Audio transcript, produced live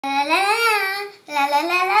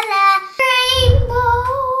la la la. Rainbow.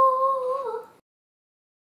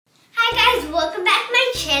 Hi guys, welcome back to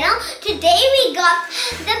my channel. Today we got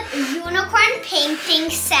the unicorn painting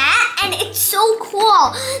set and it's so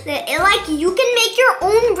cool. Like you can make your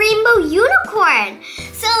own rainbow unicorn.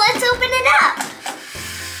 So let's open it up.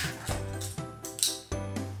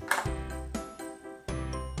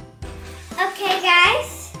 Okay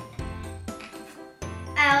guys,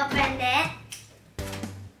 I opened it.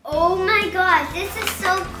 Oh my gosh, this is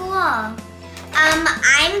so cool.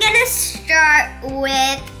 I'm gonna start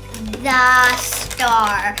with the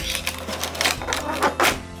star.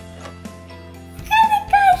 Look at it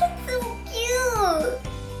guys, it's so cute.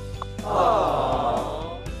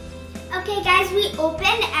 Aww. Okay guys, we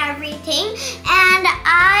opened everything and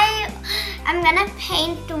I'm gonna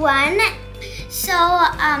paint one. So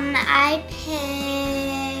I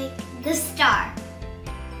picked the star.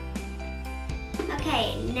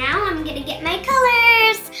 Okay, now I'm gonna get my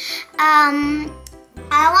colors.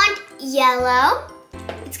 I want yellow.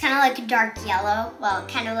 It's kind of like a dark yellow. Well,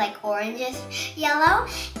 kind of like orangish yellow.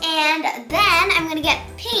 And then I'm gonna get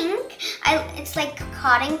pink. It's like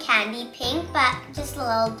cotton candy pink, but just a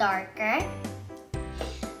little darker.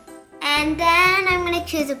 And then I'm gonna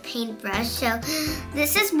choose a paintbrush. So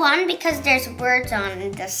this is one because there's words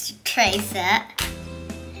on this tray set.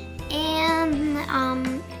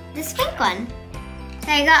 And this pink one. So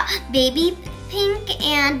I got baby pink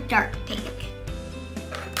and dark pink.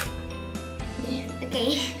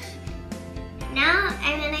 Okay. Now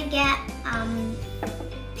I'm gonna get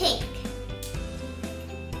pink.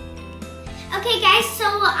 Okay guys, so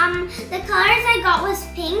the colors I got was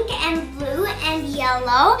pink and blue and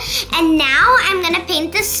yellow. And now I'm gonna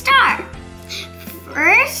paint the star.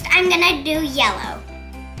 First, I'm gonna do yellow.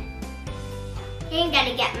 Okay, I'm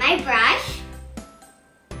gonna get my brush.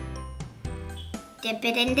 Dip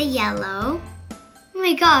it in the yellow. Oh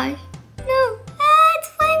my gosh. No, it's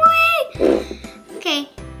flying away. Okay.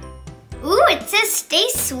 Ooh, it says stay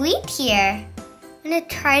sweet here. I'm gonna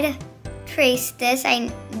try to trace this.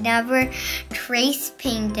 I never trace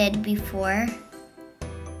painted before.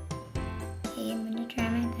 Okay, I'm gonna try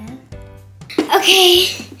my best.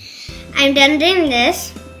 Okay, I'm done doing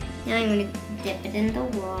this. Now I'm gonna dip it in the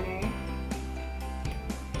water.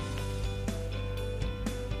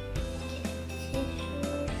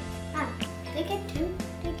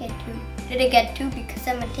 Did I get two because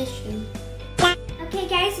I'm a tissue? Okay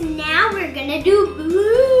guys, now we're gonna do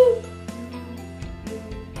blue.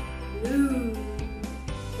 Blue.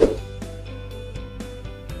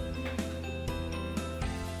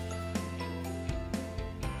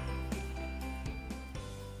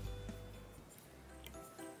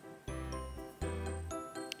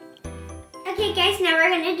 Okay guys, now we're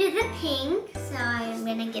gonna do the pink. So I'm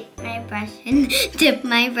gonna get my brush and dip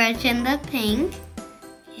my brush in the pink.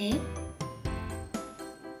 Okay.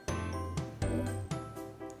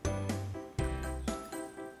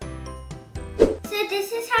 So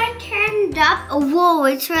this is how it turned up. Whoa,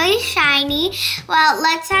 it's really shiny. Well,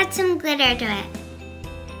 let's add some glitter to it.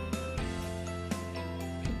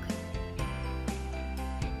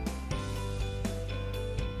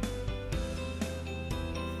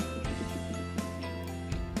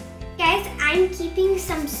 Guys, I'm keeping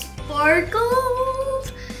some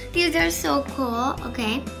sparkles. These are so cool.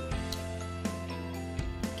 Okay.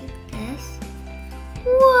 Look at this.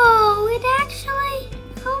 Whoa, it actually,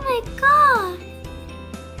 oh my god.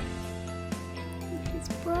 This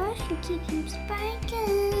brush and keep them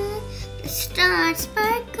sparkles. The star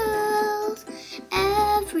sparkles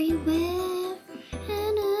everywhere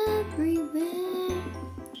and everywhere.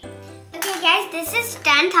 Okay guys, this is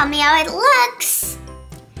done. Tell me how it looks.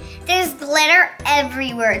 There's glitter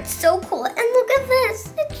everywhere. It's so cool. And look at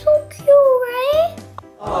this. It's so cute, right?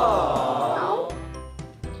 Aww.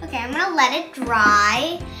 Okay, I'm gonna let it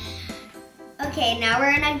dry. Okay, now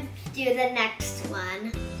we're gonna do the next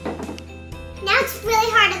one. Now it's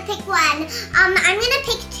really hard to pick one. I'm gonna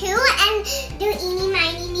pick two and do eeny,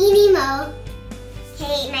 miny, meeny, mo.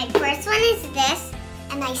 Okay, my first one is this,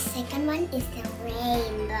 and my second one is the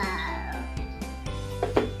rainbow.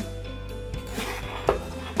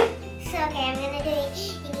 Okay, I'm gonna do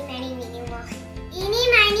eeny, miny, meeny, mo. Eeny,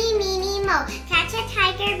 miny, meeny, mo. Catch a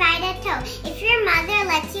tiger by the toe. If your mother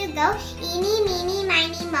lets you go, eeny, meeny,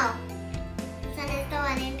 miny, mo. This one is the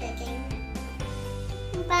one I'm picking.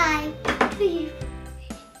 Bye.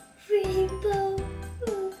 Rainbow.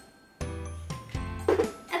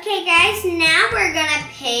 Okay guys, now we're gonna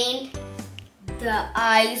paint the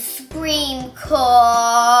ice cream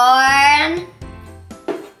cone.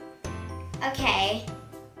 Okay.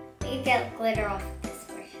 You get glitter off this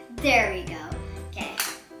first. There we go. Okay.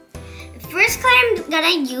 The first first color I'm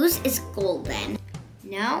gonna use is golden.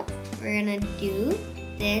 Now we're gonna do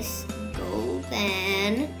this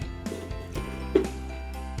golden.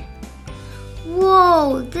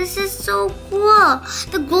 Whoa, this is so cool.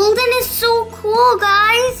 The golden is so cool,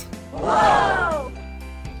 guys. Whoa!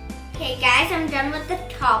 Okay, guys, I'm done with the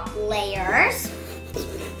top layers.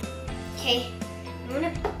 Okay, I'm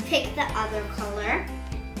gonna pick the other color.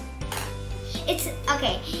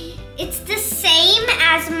 It's the same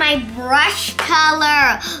as my brush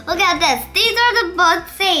color. Look at this. These are the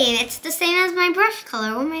both same. It's the same as my brush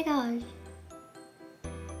color. Oh my gosh.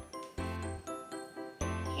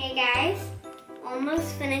 Okay, guys.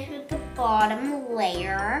 Almost finished with the bottom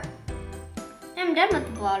layer. I'm done with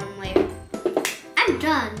the bottom layer. I'm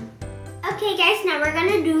done. Okay, guys. Now we're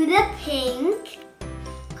gonna do the pink.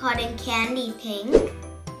 Cotton candy pink.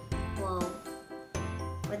 Whoa.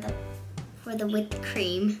 For the whipped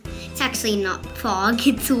cream. It's actually not fog,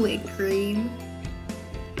 it's whipped cream.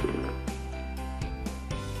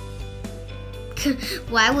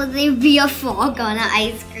 Why would there be a fog on an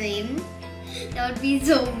ice cream? That would be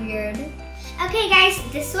so weird. Okay guys,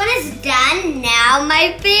 this one is done. Now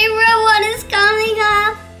my favorite one is coming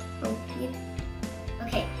up. Oh, yeah.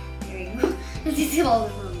 Okay, there we go. This is all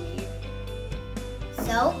for me.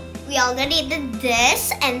 So, we already did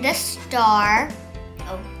this and the star.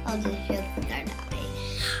 Oh, I'll just show the star that way.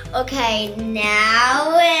 Okay,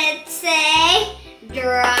 now it's a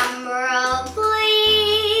drum roll,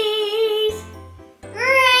 please.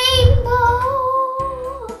 Rainbow.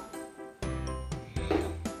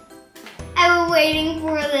 I've been waiting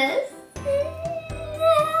for this.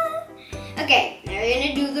 Okay, now we're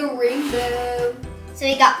gonna do the rainbow. So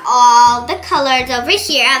we got all the colors over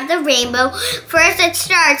here of the rainbow. First, it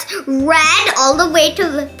starts red all the way to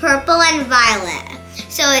the purple and violet.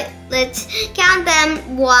 So let's count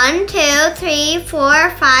them. 1, 2, 3, 4,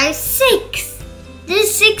 5, 6.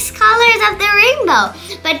 There's 6 colors of the rainbow,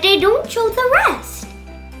 but they don't show the rest.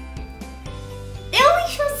 They only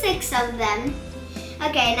show 6 of them.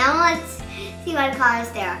 Okay, now let's see what colors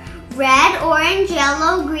there are. Red, orange,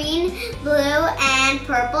 yellow, green, blue, and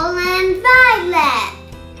purple and violet.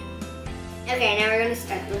 Okay, now we're gonna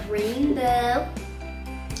start with rainbow.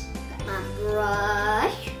 Got my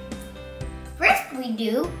brush. First we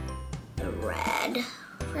do the red.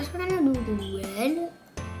 First we're gonna do the red.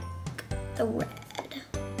 The red.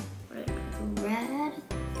 We're gonna do the red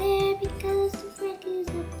there because the red is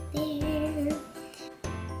up there.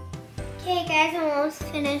 Okay guys, I'm almost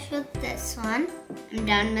finished with this one. I'm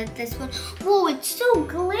done with this one. Whoa, it's so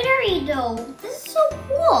glittery though. This is so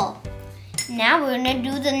cool. Now we're gonna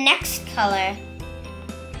do the next color.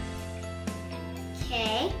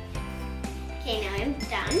 Okay. Okay, now I'm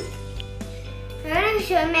done. I'm gonna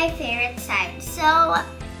show my favorite side. So, I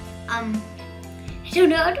don't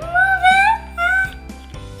know how to move it.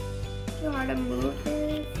 I don't know how to move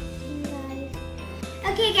it,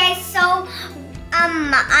 guys. Okay guys, so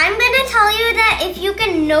I'm gonna tell you that if you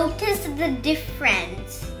can notice the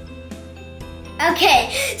difference.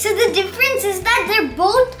 Okay, so the difference is that they're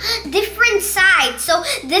both different sides. So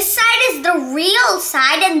this side is the real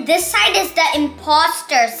side and this side is the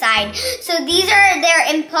imposter side. So these are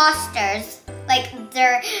their imposters. Like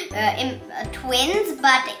they're twins,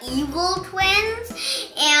 but evil twins.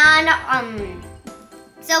 And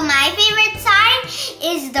so my favorite side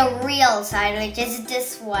is the real side, which is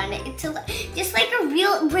this one. It's just like a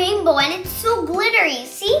real rainbow and it's so glittery,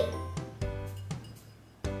 see?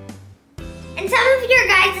 And some of your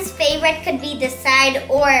guys' favorite could be this side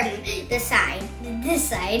or this side.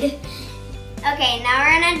 Okay, now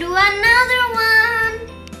we're gonna do another one.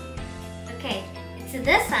 Okay, it's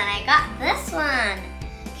this one. I got this one.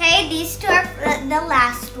 Okay, these two are the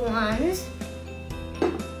last ones.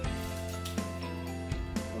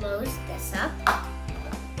 Close this up.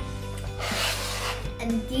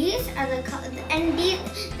 And these are the colors. And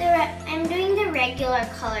I'm doing the regular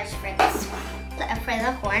colors for this one. For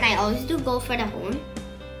the horn, I always do go for the horn.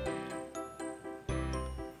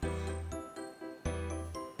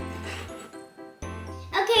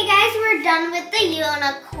 Okay guys, we're done with the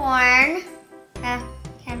unicorn.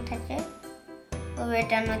 Can't touch it. But we're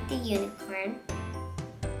done with the unicorn.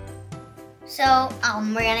 So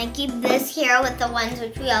we're gonna keep this here with the ones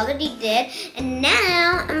which we already did. And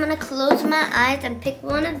now I'm gonna close my eyes and pick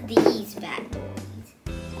one of these bad boys.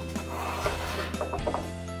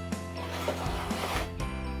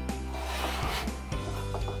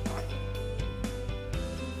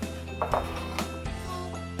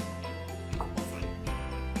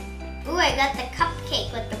 Ooh, I got the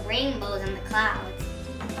cupcake with the rainbows and the clouds.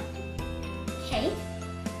 Okay.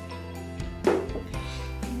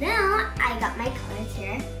 Now I got my colors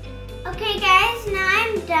here. Okay guys, now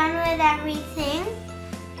I'm done with everything.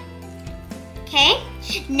 Okay,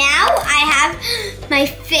 now I have my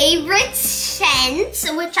favorite scents,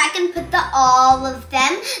 which I can put all of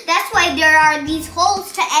them. That's why there are these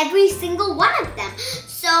holes to every single one of them.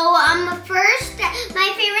 So first,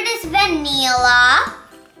 my favorite is vanilla.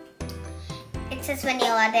 It says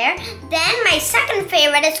vanilla there. Then my second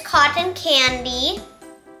favorite is cotton candy.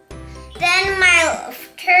 Then my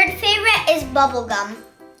third favorite is bubblegum.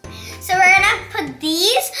 So we're gonna put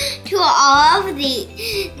these to all of the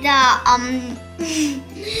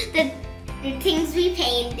things we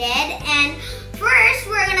painted. And first,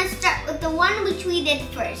 we're gonna start with the one which we did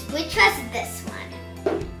first, which was this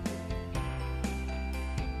one.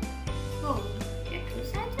 Oh, there are two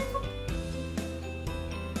sides of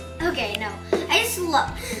it? Okay, no. I just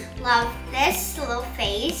love this little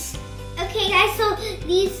face. Okay guys, so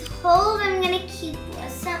these holes, I'm gonna keep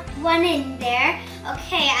one in there.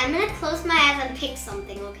 Okay, I'm gonna close my eyes and pick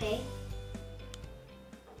something, okay?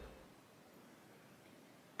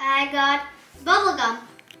 I got bubblegum.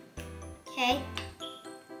 Okay.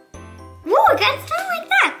 Ooh, it got something like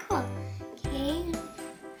that. Cool. Okay.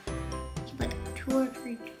 Keep like 2 or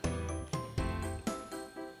 3.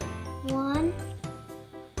 1.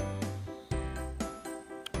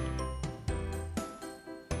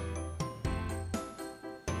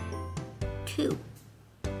 2.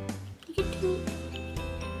 You get 2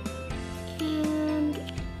 and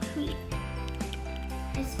 3.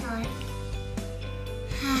 I smell it.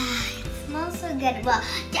 It smells so good. Well,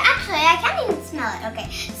 actually, I can't even smell it. Okay.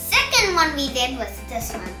 Second one we did was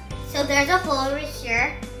this one. So there's a hole over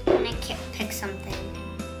here, and I can't pick something.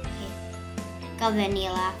 Okay. Got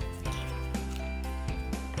vanilla.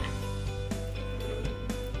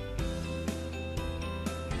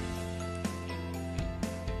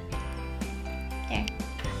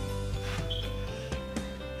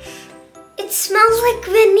 It smells like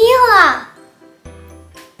vanilla.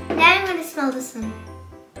 Now I'm gonna smell this one.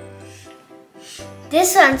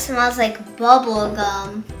 This one smells like bubble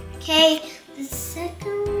gum. Okay, the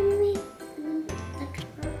second one,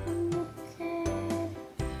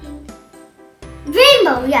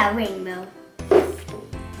 rainbow. Yeah, rainbow.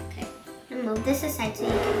 Okay, I'm gonna move this aside so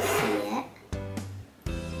you can see it.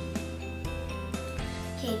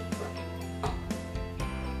 Okay,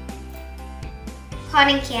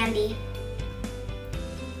 cotton candy.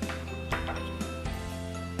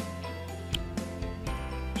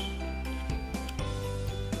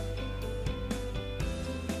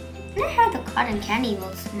 I wonder how the cotton candy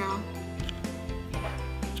will smell.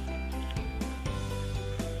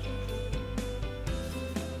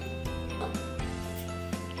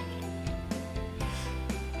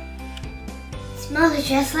 It smells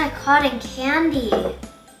just like cotton candy.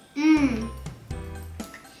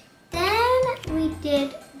 Then we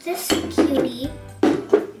did this cutie.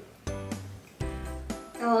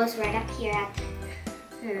 Oh, it's right up here at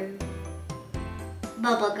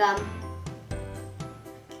bubble gum.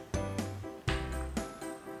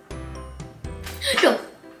 No.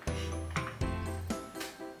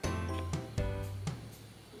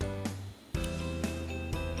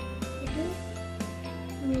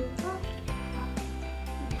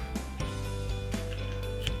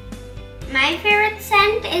 My favorite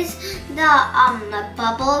scent is the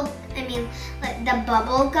bubble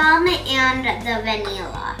gum and the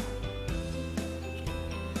vanilla.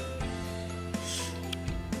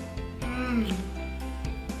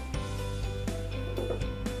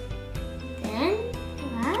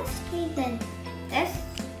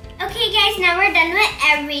 Okay guys, now we're done with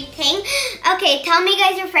everything. Okay, tell me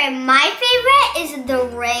guys your favorite. My favorite is the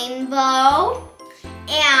rainbow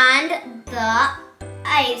and the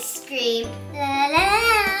ice cream. La la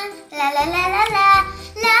la la la la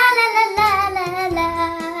la la la la la la.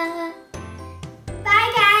 Bye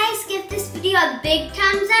guys, give this video a big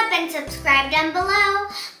thumbs up and subscribe down below.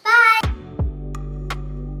 Bye.